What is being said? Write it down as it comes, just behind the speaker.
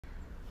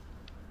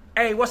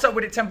Hey, what's up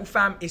with it, Temple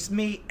fam? It's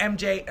me,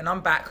 MJ, and I'm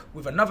back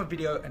with another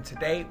video, and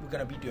today we're going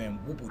to be doing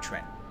wobble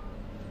trend.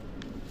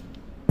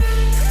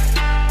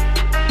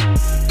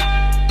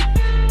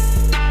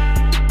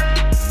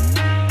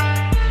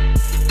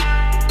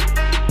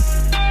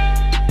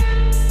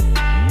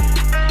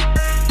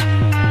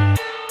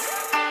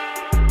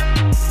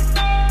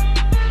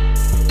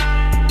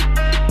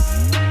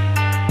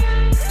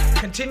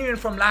 Continuing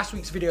from last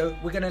week's video,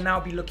 we're going to now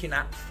be looking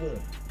at form,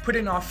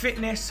 putting our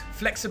fitness,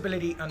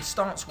 flexibility and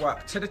stance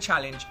work to the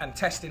challenge and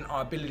testing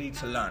our ability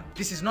to learn.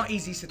 This is not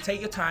easy, so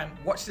take your time,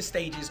 watch the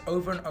stages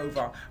over and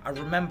over and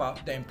remember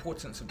the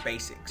importance of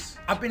basics.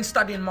 I've been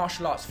studying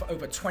martial arts for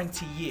over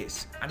 20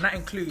 years and that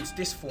includes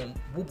this form,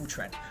 wobble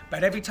trend.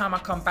 But every time I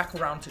come back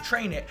around to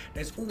train it,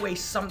 there's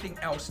always something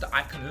else that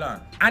I can learn.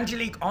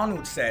 Angelique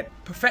Arnold said,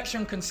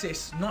 perfection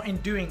consists not in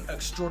doing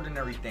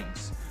extraordinary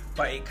things,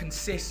 but it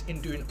consists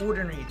in doing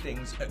ordinary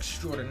things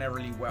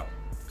extraordinarily well.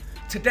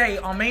 Today,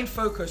 our main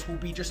focus will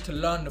be just to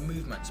learn the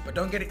movements, but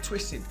don't get it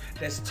twisted,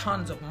 there's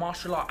tons of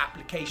martial art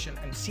application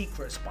and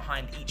secrets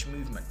behind each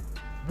movement.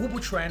 Wobble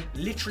trend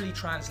literally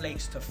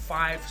translates to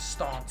 5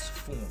 stance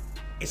form.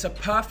 It's a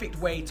perfect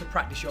way to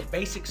practice your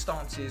basic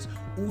stances,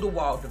 all the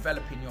while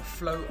developing your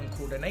flow and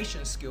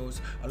coordination skills,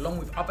 along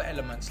with other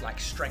elements like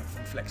strength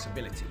and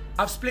flexibility.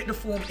 I've split the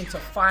form into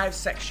 5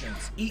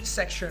 sections, each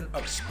section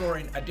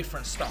exploring a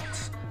different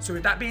stance. So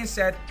with that being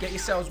said, get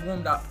yourselves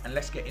warmed up and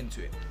let's get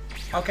into it.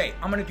 Okay,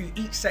 I'm gonna do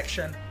each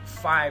section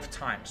 5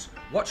 times.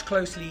 Watch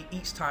closely,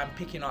 each time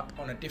picking up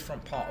on a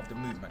different part of the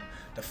movement.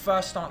 The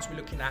first stance we're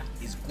looking at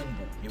is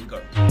gumbo. Here we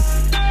go.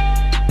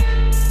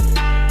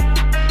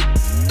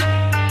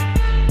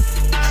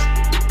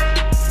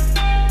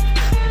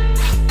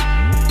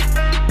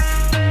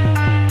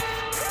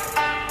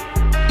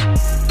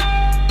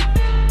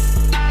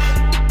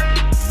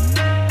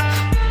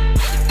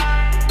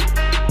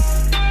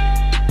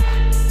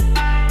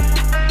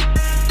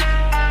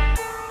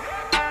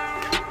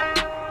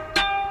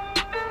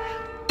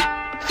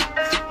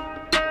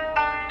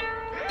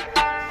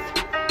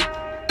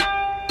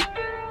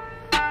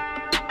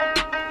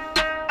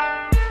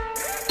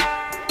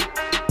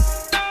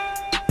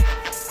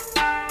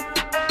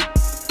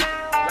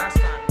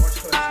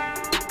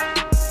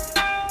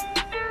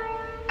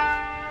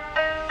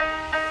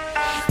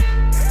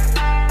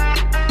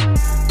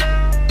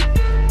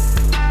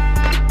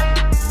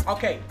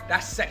 Okay,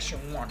 that's section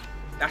 1.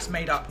 That's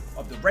made up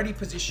of the ready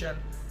position,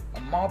 a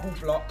marble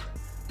block,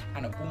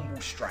 and a gumbo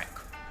strike.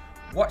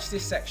 Watch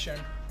this section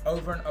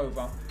over and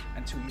over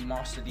until you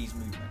master these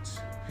movements.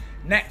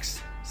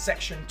 Next,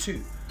 section 2,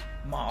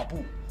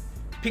 marble.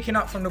 Picking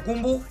up from the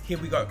gumbo, here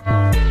we go.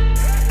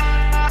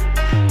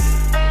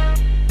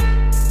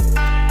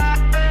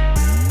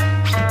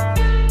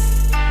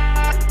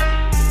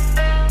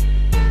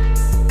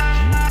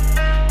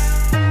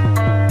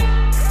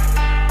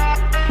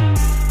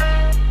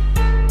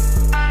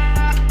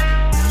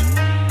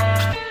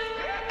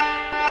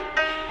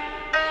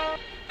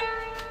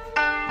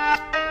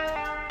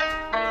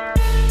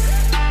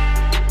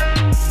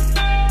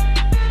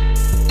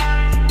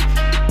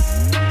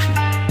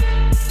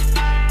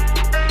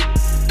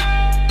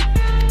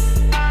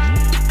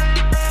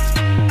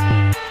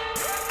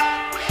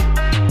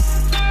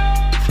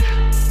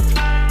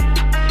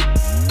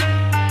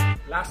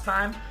 Last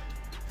time,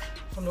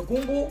 from the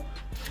gumbo,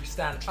 we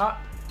stand up,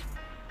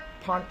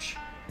 punch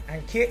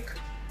and kick,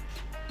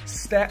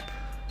 step,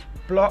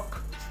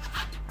 block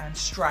and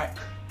strike,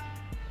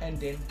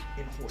 ending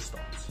in horse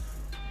stance.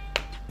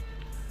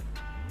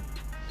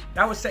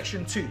 That was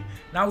section 2.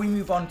 Now we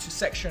move on to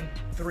section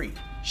 3,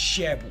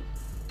 shabu.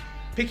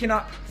 Picking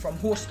up from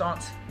horse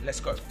stance, let's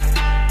go.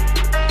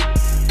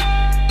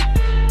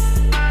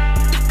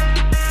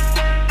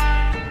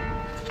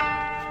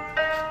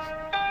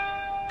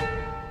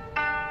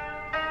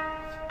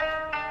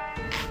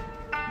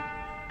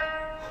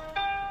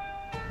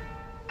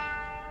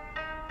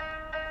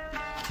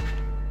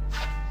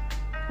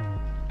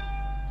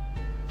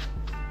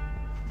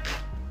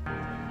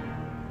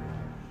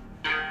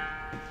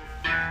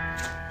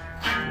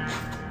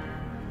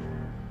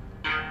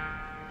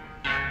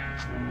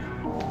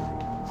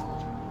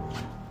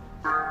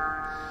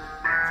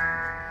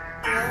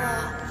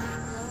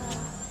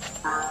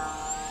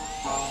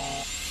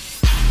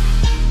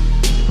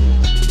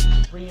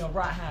 Bring your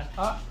right hand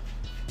up,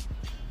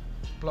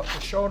 block the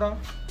shoulder,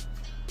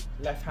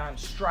 left hand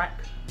strike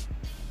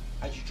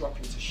as you drop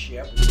into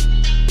shabu.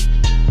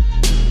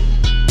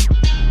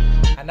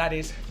 And that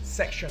is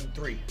section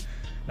 3.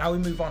 Now we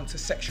move on to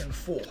section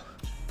 4,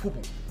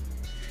 pubu.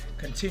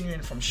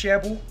 Continuing from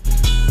shabu.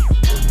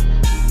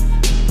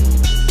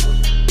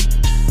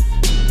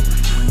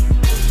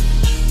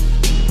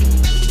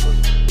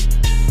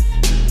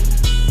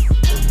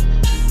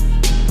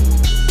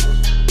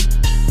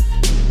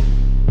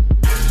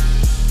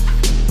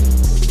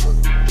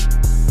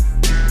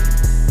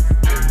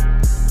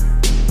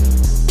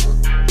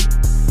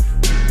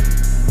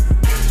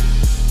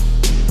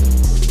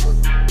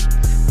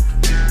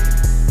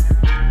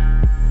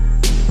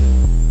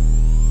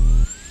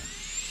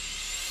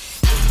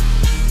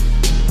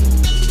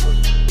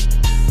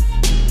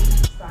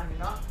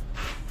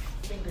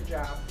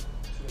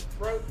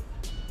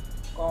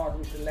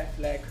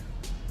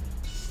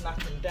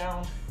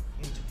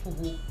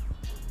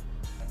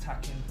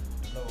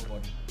 lower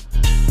body.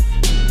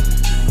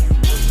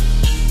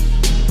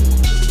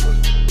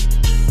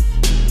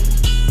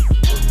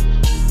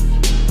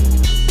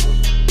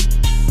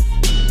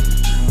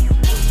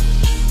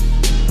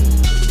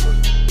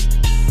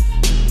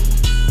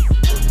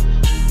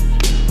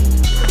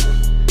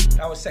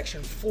 That was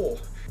section 4.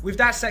 With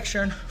that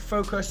section,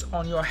 focus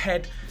on your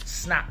head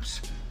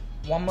snaps.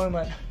 One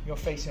moment you're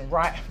facing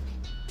right,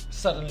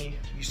 suddenly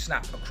you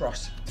snap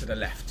across to the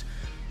left.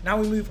 Now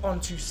we move on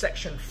to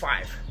section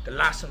 5, the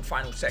last and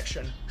final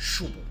section,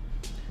 shubu.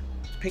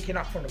 Picking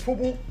up from the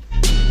pubu.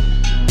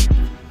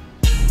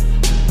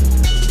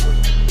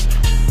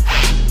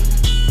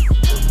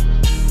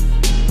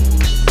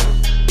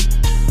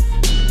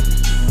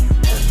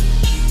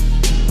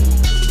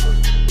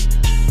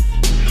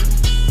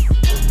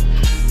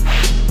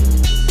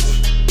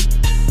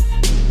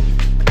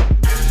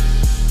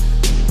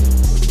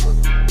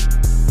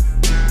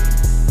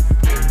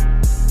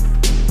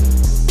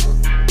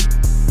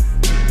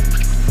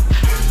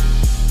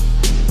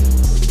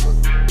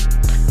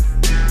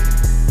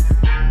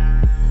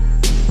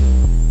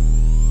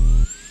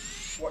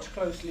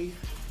 Closely,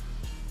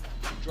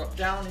 drop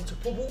down into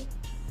pubu,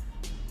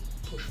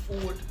 push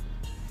forward,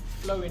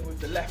 flow in with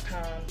the left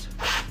hand,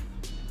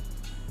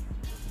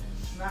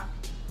 snap,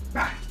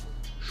 back,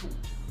 shoot,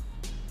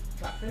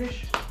 flat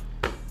finish.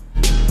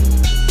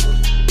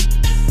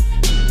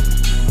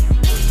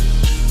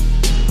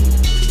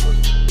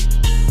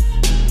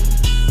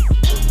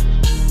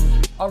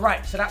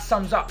 Alright, so that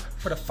sums up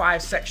for the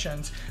 5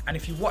 sections, and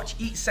if you watch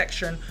each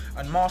section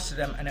and master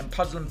them and then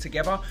puzzle them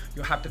together,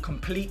 you'll have the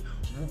complete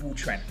wushu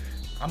trend.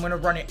 I'm going to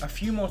run it a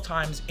few more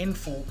times in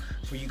full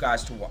for you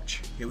guys to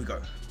watch. Here we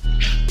go.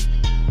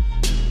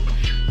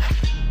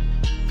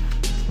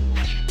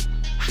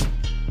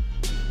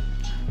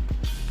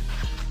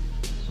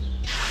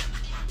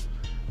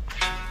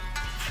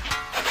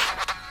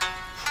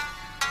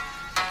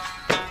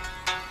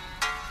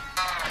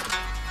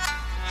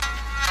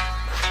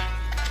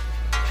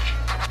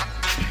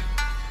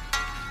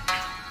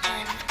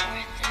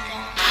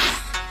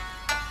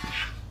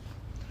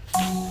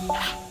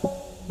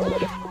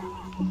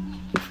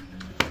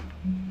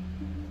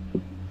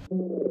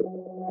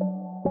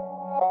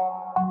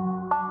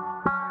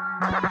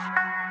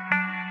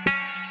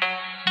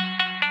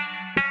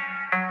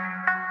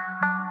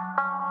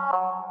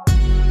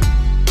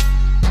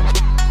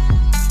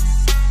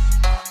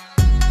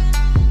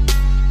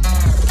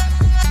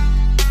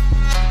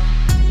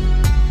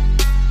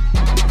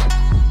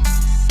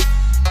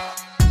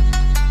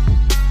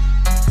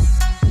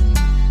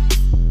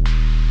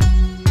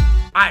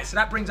 Alright, so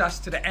that brings us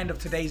to the end of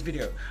today's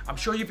video. I'm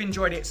sure you've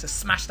enjoyed it, so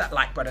smash that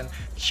like button.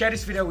 Share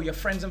this video with your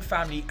friends and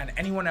family and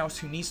anyone else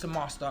who needs to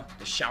master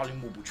the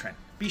Shaolin wushu trend.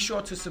 Be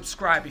sure to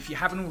subscribe if you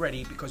haven't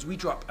already, because we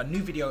drop a new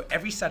video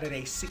every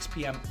Saturday, 6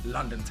 PM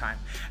London time.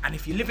 And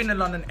if you live in the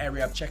London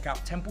area, check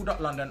out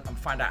temple.london and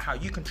find out how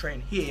you can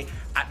train here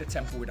at the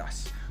temple with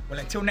us. Well,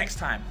 until next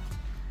time,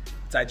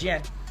 再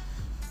见.